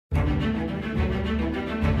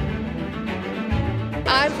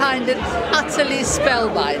I find it utterly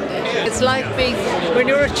spellbinding. It's like being, when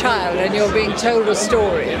you're a child and you're being told a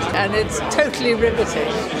story, and it's totally riveting.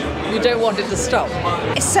 You don't want it to stop.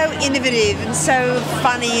 It's so innovative and so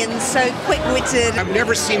funny and so quick-witted. I've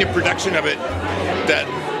never seen a production of it that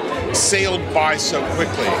sailed by so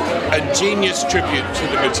quickly. A genius tribute to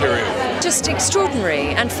the material. Just extraordinary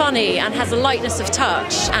and funny and has a lightness of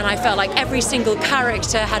touch, and I felt like every single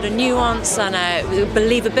character had a nuance and a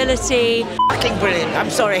believability. Fucking brilliant,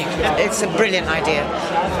 I'm sorry. It's a brilliant idea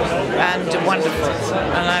and wonderful,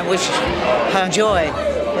 and I wish her joy.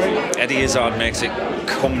 Eddie Izzard makes it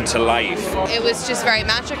come to life. It was just very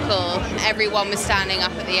magical. Everyone was standing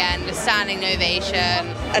up at the end, a standing ovation.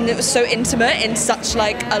 And it was so intimate in such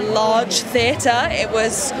like a large theatre. It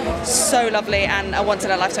was so lovely and a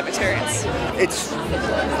once-in-a-lifetime experience. It's,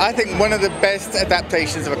 I think, one of the best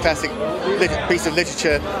adaptations of a classic piece of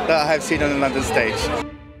literature that I have seen on a London stage.